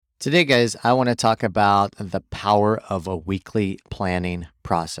Today, guys, I want to talk about the power of a weekly planning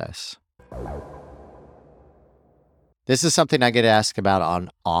process. This is something I get asked about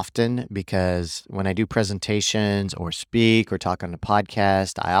on often because when I do presentations or speak or talk on a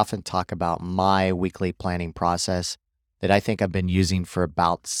podcast, I often talk about my weekly planning process that I think I've been using for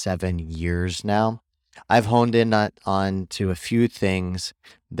about 7 years now. I've honed in on to a few things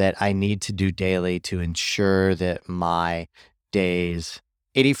that I need to do daily to ensure that my days,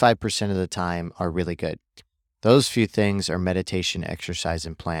 85% of the time, are really good. Those few things are meditation, exercise,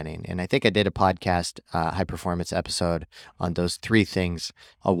 and planning. And I think I did a podcast, high performance episode on those three things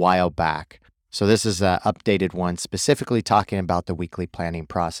a while back. So this is an updated one specifically talking about the weekly planning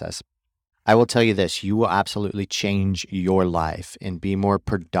process. I will tell you this, you will absolutely change your life and be more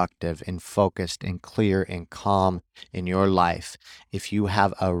productive and focused and clear and calm in your life if you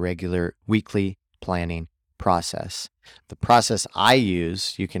have a regular weekly planning process. The process I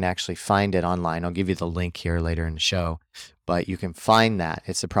use, you can actually find it online. I'll give you the link here later in the show, but you can find that.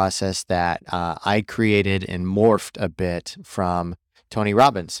 It's a process that I created and morphed a bit from Tony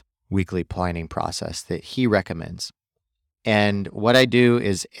Robbins' weekly planning process that he recommends. And what I do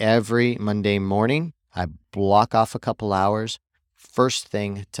is every Monday morning, I block off a couple hours, first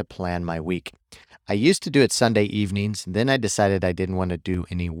thing to plan my week. I used to do it Sunday evenings. Then I decided I didn't want to do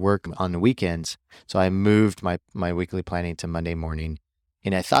any work on the weekends. So I moved my weekly planning to Monday morning.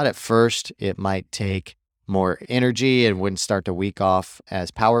 And I thought at first it might take more energy and wouldn't start the week off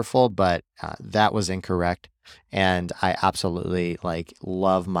as powerful, but that was incorrect. And I absolutely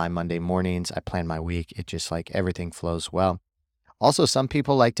love my Monday mornings. I plan my week. It just everything flows well. Also, some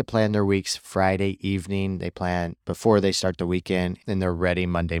people like to plan their weeks Friday evening. They plan before they start the weekend and they're ready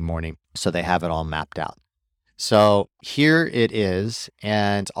Monday morning. So they have it all mapped out. So here it is,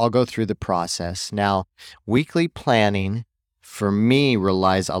 and I'll go through the process. Now, weekly planning for me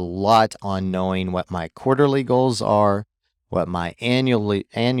relies a lot on knowing what my quarterly goals are, what my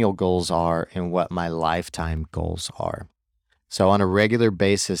annual goals are, and what my lifetime goals are. So on a regular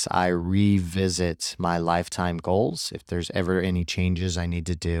basis, I revisit my lifetime goals. If there's ever any changes I need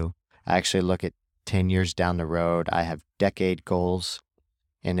to do, I actually look at 10 years down the road. I have decade goals,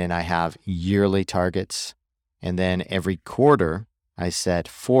 and then I have yearly targets. And then every quarter, I set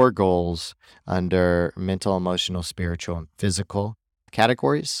 4 goals under mental, emotional, spiritual, and physical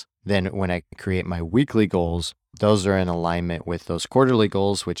categories. Then when I create my weekly goals, those are in alignment with those quarterly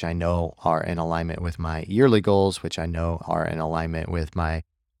goals, which I know are in alignment with my yearly goals, which I know are in alignment with my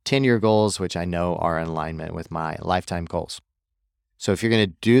 10-year goals, which I know are in alignment with my lifetime goals. So if you're going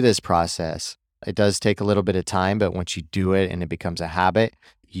to do this process, it does take a little bit of time, but once you do it and it becomes a habit,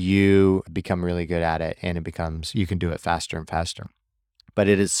 you become really good at it and you can do it faster and faster. But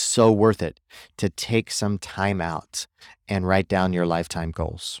it is so worth it to take some time out and write down your lifetime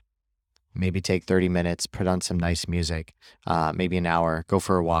goals. Maybe take 30 minutes, put on some nice music, maybe an hour, go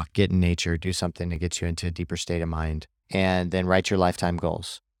for a walk, get in nature, do something to get you into a deeper state of mind, and then write your lifetime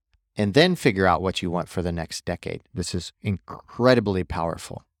goals. And then figure out what you want for the next decade. This is incredibly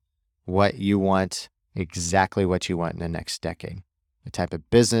powerful. What you want, exactly what you want in the next decade. The type of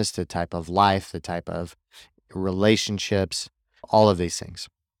business, the type of life, the type of relationships, all of these things.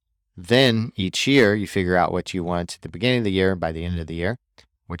 Then each year, you figure out what you want at the beginning of the year, by the end of the year,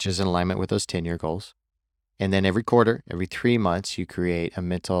 which is in alignment with those 10-year goals. And then every quarter, every 3 months, you create a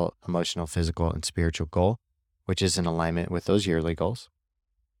mental, emotional, physical, and spiritual goal, which is in alignment with those yearly goals.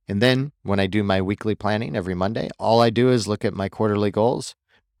 And then when I do my weekly planning every Monday, all I do is look at my quarterly goals,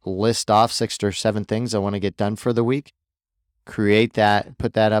 list off 6 or 7 things I want to get done for the week, create that,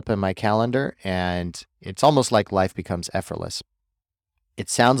 put that up in my calendar, and it's almost like life becomes effortless. It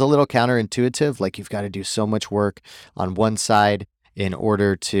sounds a little counterintuitive, like you've got to do so much work on one side in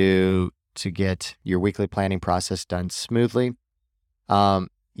order to get your weekly planning process done smoothly.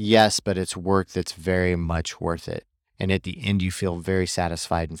 Yes, but it's work that's very much worth it. And at the end, you feel very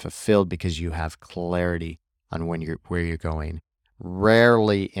satisfied and fulfilled because you have clarity on where you're going.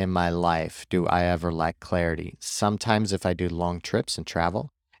 Rarely in my life do I ever lack clarity. Sometimes if I do long trips and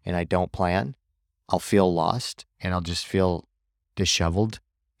travel and I don't plan, I'll feel lost and I'll just feel disheveled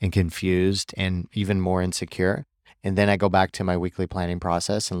and confused and even more insecure. And then I go back to my weekly planning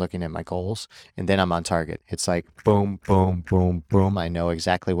process and looking at my goals, and then I'm on target. It's like boom, boom, boom, boom. I know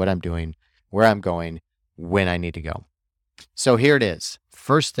exactly what I'm doing, where I'm going, when I need to go. So here it is.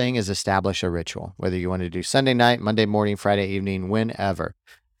 First thing is establish a ritual, whether you want to do Sunday night, Monday morning, Friday evening, whenever.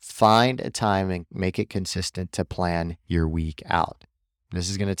 Find a time and make it consistent to plan your week out.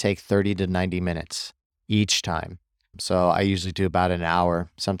 This is going to take 30 to 90 minutes each time. So I usually do about an hour,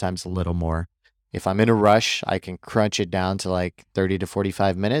 sometimes a little more. If I'm in a rush, I can crunch it down to like 30 to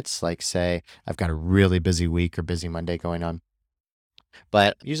 45 minutes. Like, say, I've got a really busy week or busy Monday going on,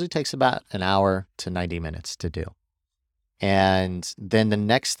 but it usually takes about an hour to 90 minutes to do. And then the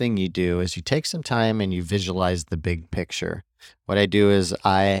next thing you do is you take some time and you visualize the big picture. What I do is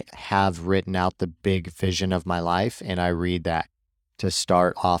I have written out the big vision of my life and I read that to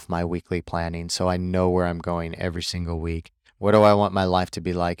start off my weekly planning so I know where I'm going every single week. What do I want my life to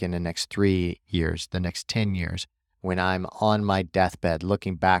be like in the next 3 years, the next 10 years? When I'm on my deathbed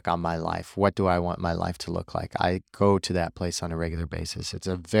looking back on my life, what do I want my life to look like? I go to that place on a regular basis. It's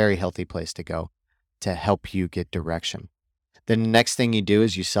a very healthy place to go to help you get direction. The next thing you do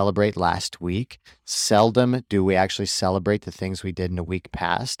is you celebrate last week. Seldom do we actually celebrate the things we did in a week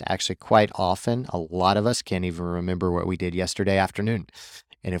past. Actually, quite often, a lot of us can't even remember what we did yesterday afternoon.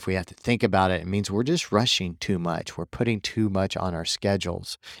 And if we have to think about it, it means we're just rushing too much. We're putting too much on our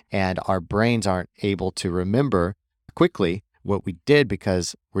schedules, and our brains aren't able to remember quickly what we did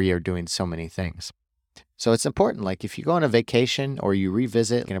because we are doing so many things. So it's important. Like if you go on a vacation or you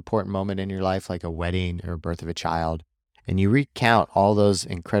revisit an important moment in your life, like a wedding or birth of a child, and you recount all those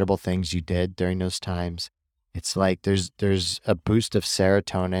incredible things you did during those times, it's like there's a boost of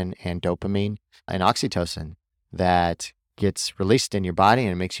serotonin and dopamine and oxytocin that gets released in your body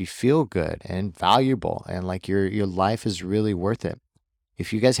and it makes you feel good and valuable and like your life is really worth it.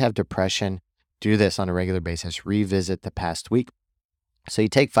 If you guys have depression, do this on a regular basis. Revisit the past week. So you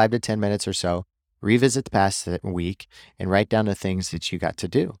take 5 to 10 minutes or so, revisit the past week, and write down the things that you got to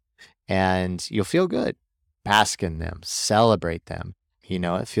do. And you'll feel good. Bask in them, celebrate them.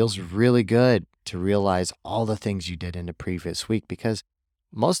 It feels really good to realize all the things you did in the previous week because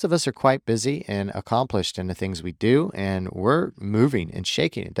most of us are quite busy and accomplished in the things we do, and we're moving and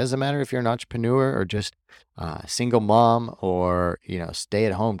shaking. It doesn't matter if you're an entrepreneur or just a single mom or,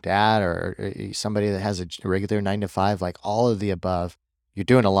 stay-at-home dad or somebody that has a regular 9 to 5, like all of the above. You're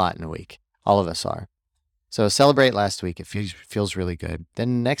doing a lot in a week. All of us are. So celebrate last week. It feels really good. Then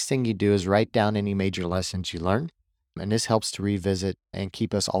the next thing you do is write down any major lessons you learned. And this helps to revisit and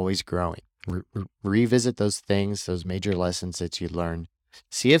keep us always growing. Revisit those things, those major lessons that you learned.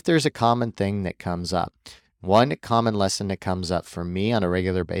 See if there's a common thing that comes up. One common lesson that comes up for me on a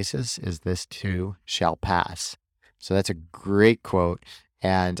regular basis is this too shall pass. So that's a great quote.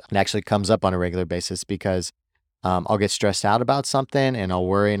 And it actually comes up on a regular basis because I'll get stressed out about something and I'll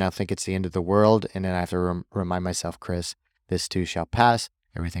worry and I'll think it's the end of the world. And then I have to remind myself, Chris, this too shall pass.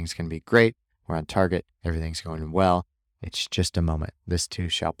 Everything's going to be great. We're on target. Everything's going well. It's just a moment. This too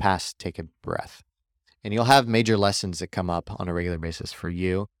shall pass. Take a breath. And you'll have major lessons that come up on a regular basis for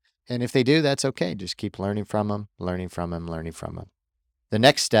you. And if they do, that's okay. Just keep learning from them, learning from them, learning from them. The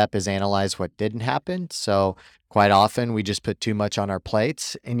next step is analyze what didn't happen. So quite often we just put too much on our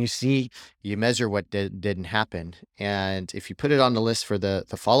plates and you measure what didn't happen. And if you put it on the list for the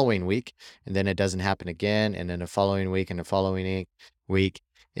following week and then it doesn't happen again, and then the following week and the following week,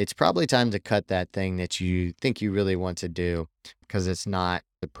 it's probably time to cut that thing that you think you really want to do because it's not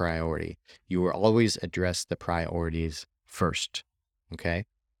the priority. You will always address the priorities first. Okay.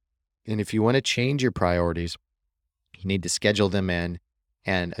 And if you want to change your priorities, you need to schedule them in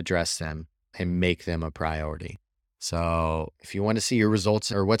and address them and make them a priority. So if you want to see your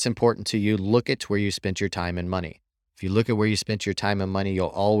results or what's important to you, look at where you spent your time and money. If you look at where you spent your time and money, you'll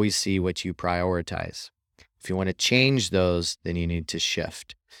always see what you prioritize. If you want to change those, then you need to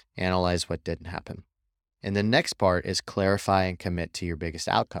shift, analyze what didn't happen. And the next part is clarify and commit to your biggest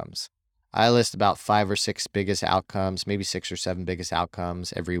outcomes. I list about 5 or 6 biggest outcomes, maybe 6 or 7 biggest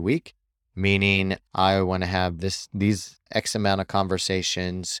outcomes every week. Meaning I want to have these X amount of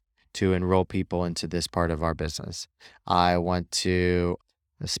conversations to enroll people into this part of our business. I want to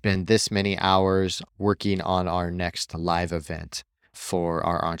spend this many hours working on our next live event for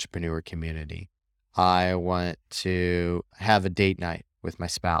our entrepreneur community. I want to have a date night with my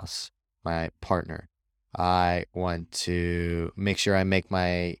spouse, my partner. I want to make sure I make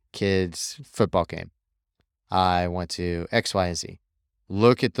my kids' football game. I want to X, Y, and Z.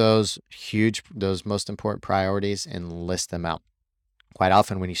 Look at those most important priorities and list them out. Quite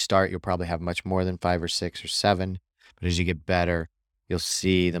often when you start, you'll probably have much more than 5 or 6 or 7, but as you get better, you'll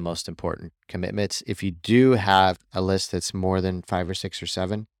see the most important commitments. If you do have a list that's more than 5 or 6 or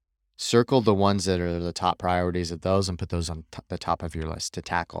 7, circle the ones that are the top priorities of those and put those on the top of your list to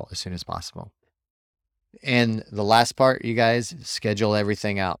tackle as soon as possible. And the last part, you guys, schedule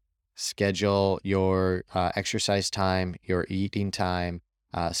everything out. Schedule your exercise time, your eating time,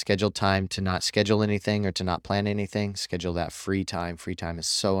 schedule time to not schedule anything or to not plan anything. Schedule that free time. Free time is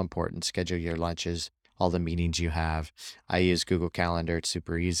so important. Schedule your lunches, all the meetings you have. I use Google Calendar. It's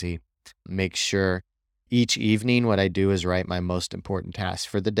super easy. Make sure each evening what I do is write my most important tasks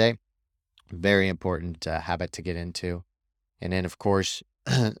for the day. Very important habit to get into. And then, of course,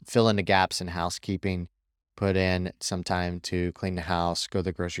 fill in the gaps in housekeeping. Put in some time to clean the house, go to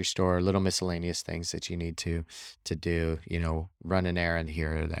the grocery store, little miscellaneous things that you need to do, run an errand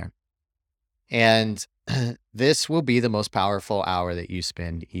here or there. And this will be the most powerful hour that you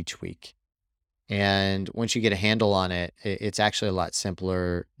spend each week. And once you get a handle on it, it's actually a lot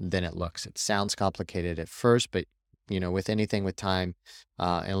simpler than it looks. It sounds complicated at first, but with anything with time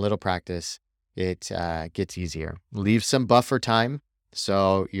and a little practice, it gets easier. Leave some buffer time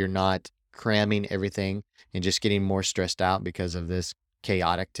so you're not cramming everything and just getting more stressed out because of this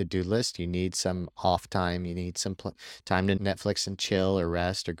chaotic to-do list. You need some off time. You need some time to Netflix and chill or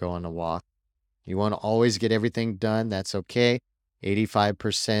rest or go on a walk. You want to always get everything done. That's okay.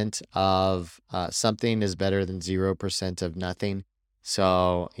 85% of something is better than 0% of nothing.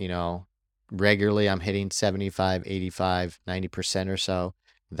 So, regularly I'm hitting 75, 85, 90% or so.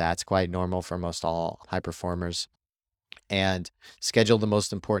 That's quite normal for most all high performers. And schedule the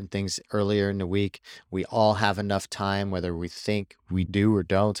most important things earlier in the week. We all have enough time, whether we think we do or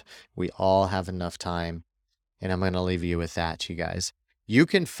don't. We all have enough time. And I'm going to leave you with that, you guys. You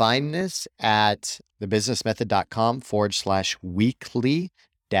can find this at thebusinessmethod.com/weekly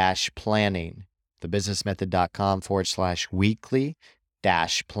planning. Thebusinessmethod.com/weekly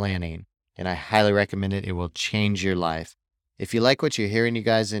planning. And I highly recommend it. It will change your life. If you like what you're hearing, you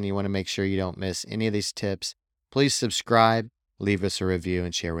guys, and you want to make sure you don't miss any of these tips, please subscribe, leave us a review,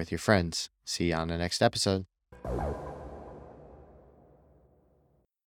 and share with your friends. See you on the next episode.